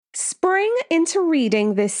spring into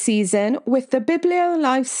reading this season with the Biblio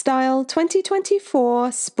Lifestyle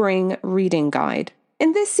 2024 Spring Reading Guide.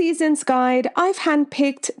 In this season's guide, I've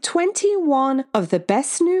handpicked 21 of the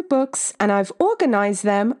best new books and I've organized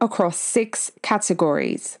them across 6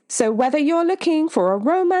 categories. So whether you're looking for a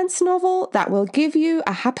romance novel that will give you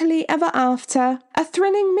a happily ever after, a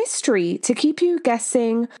thrilling mystery to keep you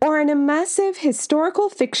guessing, or an immersive historical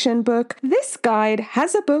fiction book, this guide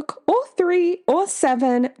has a book or 3 or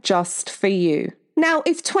 7 just for you. Now,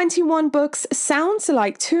 if 21 books sounds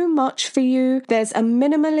like too much for you, there's a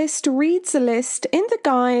minimalist reads list in the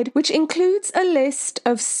guide, which includes a list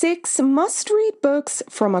of 6 must-read books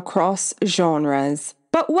from across genres.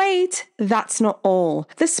 But wait, that's not all.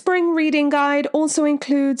 The Spring Reading Guide also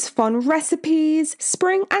includes fun recipes,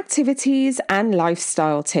 spring activities, and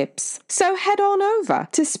lifestyle tips. So head on over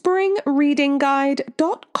to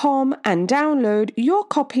springreadingguide.com and download your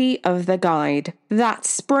copy of the guide.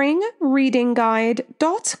 That's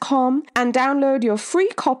springreadingguide.com and download your free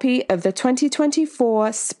copy of the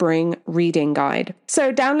 2024 Spring Reading Guide.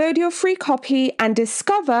 So download your free copy and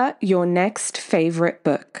discover your next favorite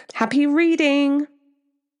book. Happy reading!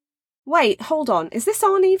 Wait, hold on. Is this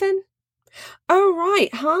on even? Oh, right.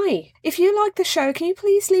 Hi. If you like the show, can you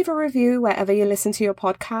please leave a review wherever you listen to your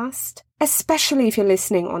podcast? Especially if you're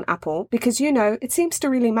listening on Apple, because it seems to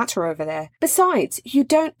really matter over there. Besides, you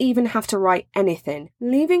don't even have to write anything.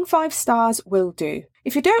 Leaving 5 stars will do.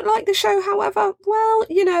 If you don't like the show, however, well,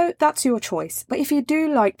 that's your choice. But if you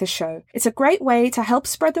do like the show, it's a great way to help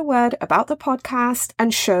spread the word about the podcast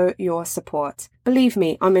and show your support. Believe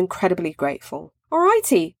me, I'm incredibly grateful.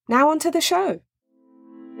 Alrighty, now on to the show.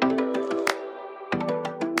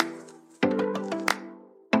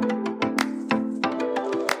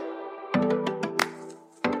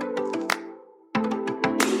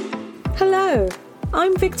 Hello,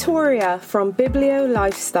 I'm Victoria from Biblio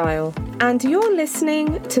Lifestyle, and you're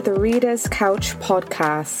listening to the Reader's Couch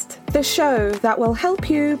podcast, the show that will help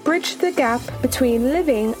you bridge the gap between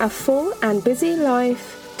living a full and busy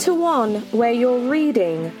life to one where you're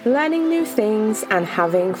reading, learning new things, and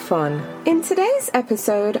having fun. In today's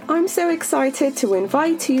episode, I'm so excited to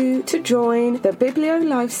invite you to join the Biblio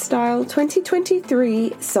Lifestyle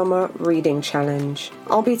 2023 Summer Reading Challenge.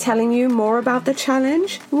 I'll be telling you more about the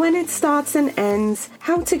challenge, when it starts and ends,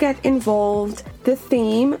 how to get involved, the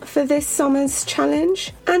theme for this summer's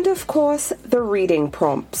challenge, and of course, the reading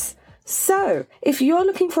prompts. So, if you're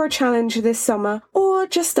looking for a challenge this summer, or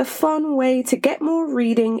just a fun way to get more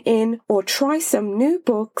reading in, or try some new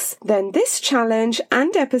books, then this challenge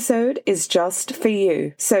and episode is just for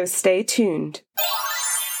you. So stay tuned.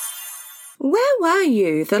 Where were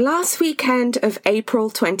you the last weekend of April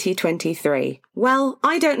 2023? Well,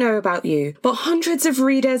 I don't know about you, but hundreds of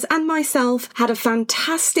readers and myself had a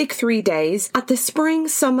fantastic 3 days at the Spring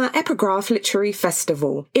Summer Epigraph Literary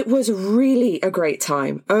Festival. It was really a great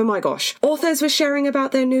time. Oh my gosh. Authors were sharing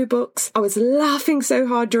about their new books. I was laughing so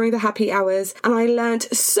hard during the happy hours, and I learned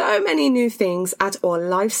so many new things at our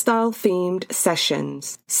lifestyle-themed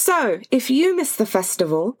sessions. So, if you missed the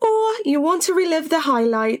festival, or you want to relive the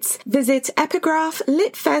highlights, visit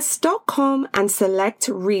epigraphLitFest.com and select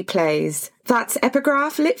replays. That's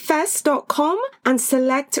epigraphLitFest.com and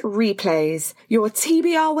select replays. Your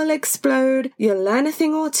TBR will explode, you'll learn a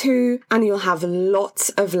thing or two, and you'll have lots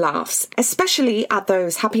of laughs, especially at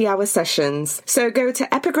those happy hour sessions. So go to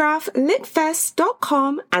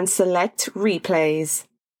epigraphLitFest.com and select replays.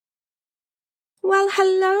 Well,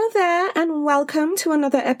 hello there and welcome to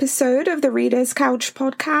another episode of the Reader's Couch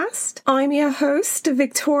podcast. I'm your host,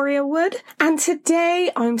 Victoria Wood, and today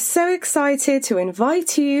I'm so excited to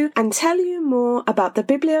invite you and tell you more about the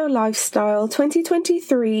Biblio Lifestyle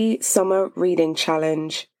 2023 Summer Reading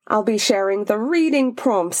Challenge. I'll be sharing the reading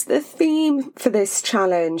prompts, the theme for this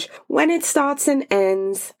challenge, when it starts and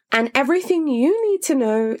ends, and everything you need to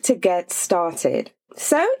know to get started.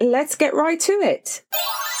 So let's get right to it.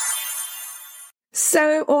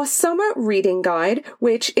 So our summer reading guide,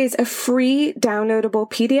 which is a free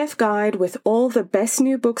downloadable PDF guide with all the best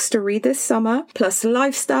new books to read this summer, plus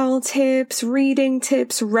lifestyle tips, reading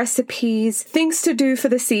tips, recipes, things to do for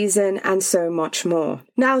the season, and so much more.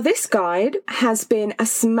 Now, this guide has been a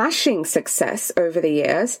smashing success over the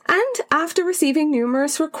years, and after receiving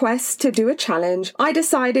numerous requests to do a challenge, I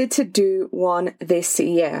decided to do one this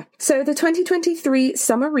year. So the 2023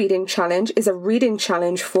 Summer Reading Challenge is a reading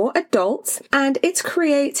challenge for adults, and it's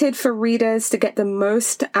created for readers to get the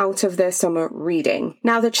most out of their summer reading.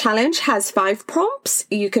 Now, the challenge has 5 prompts.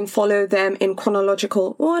 You can follow them in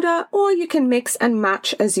chronological order, or you can mix and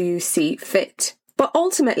match as you see fit. But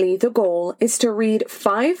ultimately, the goal is to read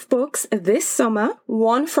 5 books this summer,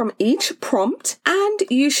 1 from each prompt, and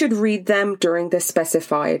you should read them during the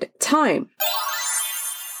specified time.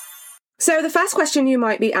 So the first question you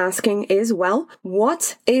might be asking is, well,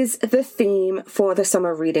 what is the theme for the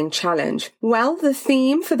Summer Reading Challenge? Well, the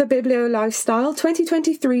theme for the Biblio Lifestyle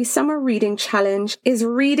 2023 Summer Reading Challenge is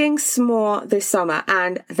reading s'more this summer,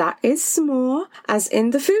 and that is s'more as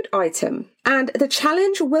in the food item. And the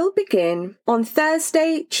challenge will begin on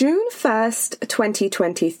Thursday, June 1st,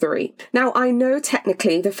 2023. Now, I know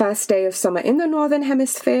technically the first day of summer in the Northern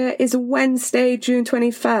Hemisphere is Wednesday, June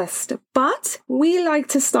 21st, but we like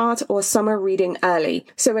to start our summer reading early.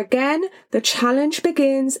 So again, the challenge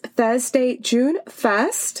begins Thursday, June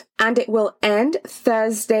 1st, and it will end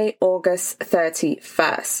Thursday, August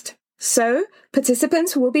 31st. So,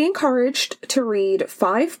 participants will be encouraged to read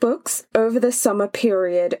 5 books over the summer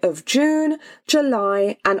period of June,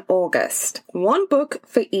 July, and August. 1 book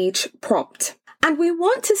for each prompt. And we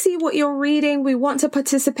want to see what you're reading. We want to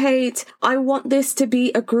participate. I want this to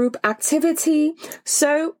be a group activity.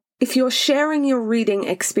 So, if you're sharing your reading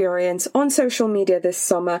experience on social media this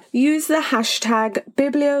summer, use the hashtag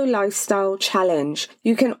 #BiblioLifestyleChallenge.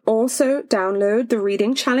 You can also download the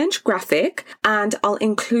Reading Challenge graphic, and I'll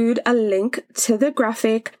include a link to the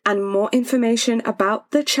graphic and more information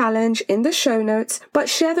about the challenge in the show notes, but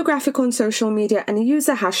share the graphic on social media and use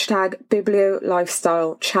the hashtag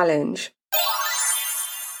 #BiblioLifestyleChallenge.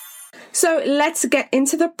 So let's get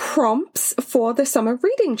into the prompts for the Summer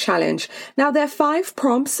Reading Challenge. Now, there are 5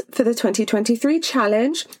 prompts for the 2023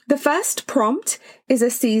 challenge. The first prompt is a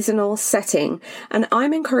seasonal setting, and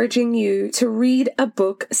I'm encouraging you to read a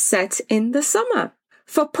book set in the summer.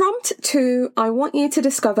 For prompt 2, I want you to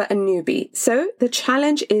discover a newbie. So the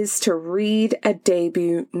challenge is to read a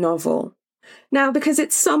debut novel. Now, because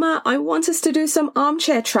it's summer, I want us to do some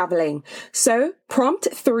armchair traveling. So, prompt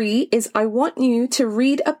 3 is I want you to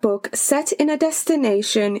read a book set in a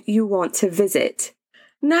destination you want to visit.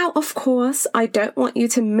 Now, of course, I don't want you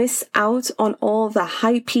to miss out on all the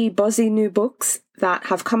hypey, buzzy new books that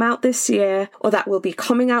have come out this year or that will be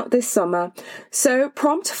coming out this summer. So,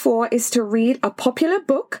 prompt 4 is to read a popular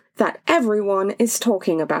book that everyone is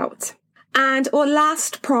talking about. And our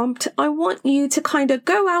last prompt, I want you to kind of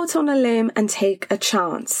go out on a limb and take a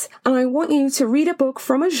chance. And I want you to read a book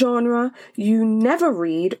from a genre you never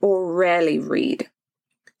read or rarely read.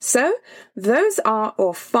 So, those are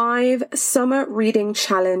our 5 Summer Reading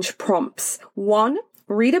Challenge prompts. 1,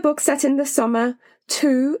 read a book set in the summer.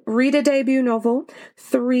 2, read a debut novel.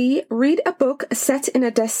 3, read a book set in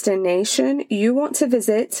a destination you want to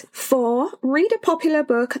visit. 4, read a popular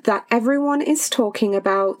book that everyone is talking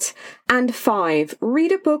about. And 5,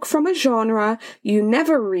 read a book from a genre you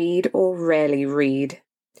never read or rarely read.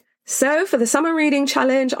 So for the Summer Reading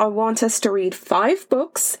Challenge, I want us to read 5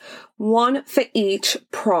 books, 1 for each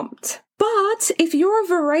prompt. But if you're a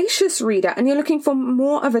voracious reader and you're looking for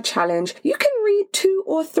more of a challenge, you can read 2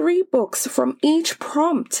 or 3 books from each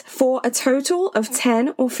prompt for a total of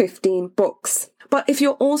 10 or 15 books. But if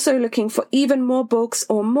you're also looking for even more books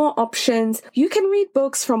or more options, you can read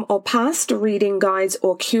books from our past reading guides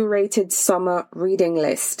or curated summer reading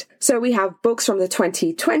list. So we have books from the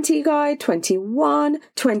 2020 guide, 21,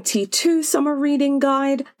 22 summer reading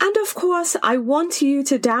guide. And of course, I want you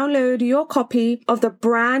to download your copy of the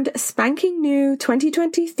brand spanking new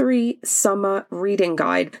 2023 summer reading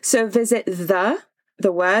guide. So visit the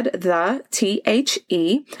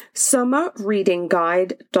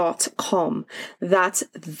summerreadingguide.com. That's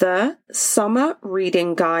the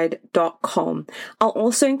summerreadingguide.com. I'll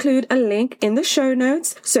also include a link in the show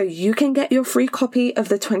notes so you can get your free copy of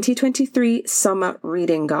the 2023 Summer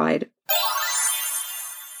Reading Guide.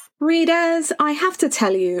 Readers, I have to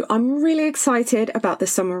tell you, I'm really excited about the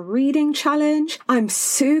Summer Reading Challenge. I'm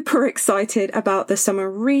super excited about the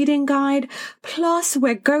Summer Reading Guide. Plus,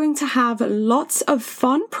 we're going to have lots of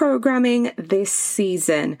fun programming this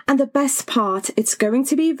season. And the best part, it's going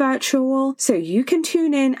to be virtual, so you can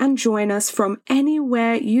tune in and join us from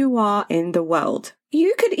anywhere you are in the world.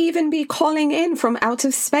 You could even be calling in from out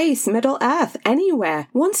of space, Middle Earth, anywhere.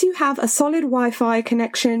 Once you have a solid Wi-Fi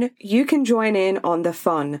connection, you can join in on the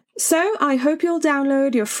fun. So I hope you'll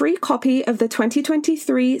download your free copy of the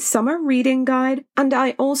 2023 Summer Reading Guide, and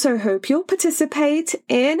I also hope you'll participate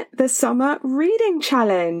in the Summer Reading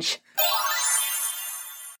Challenge.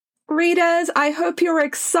 Readers, I hope you're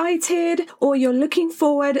excited or you're looking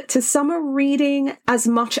forward to summer reading as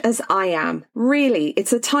much as I am. Really,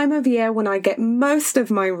 it's a time of year when I get most of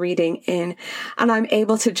my reading in and I'm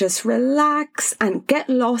able to just relax and get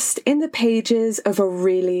lost in the pages of a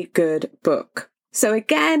really good book. So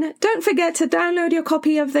again, don't forget to download your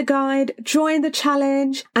copy of the guide, join the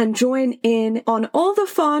challenge, and join in on all the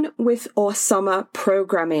fun with our summer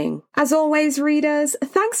programming. As always, readers,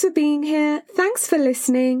 thanks for being here, thanks for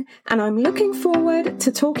listening, and I'm looking forward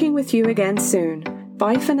to talking with you again soon.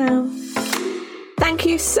 Bye for now. Thank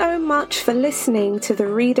you so much for listening to the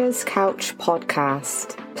Reader's Couch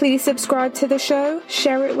podcast. Please subscribe to the show,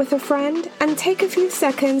 share it with a friend, and take a few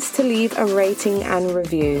seconds to leave a rating and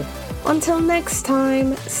review. Until next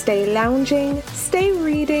time, stay lounging, stay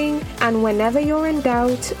reading, and whenever you're in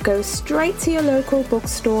doubt, go straight to your local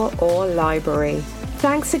bookstore or library.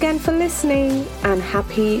 Thanks again for listening, and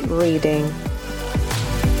happy reading.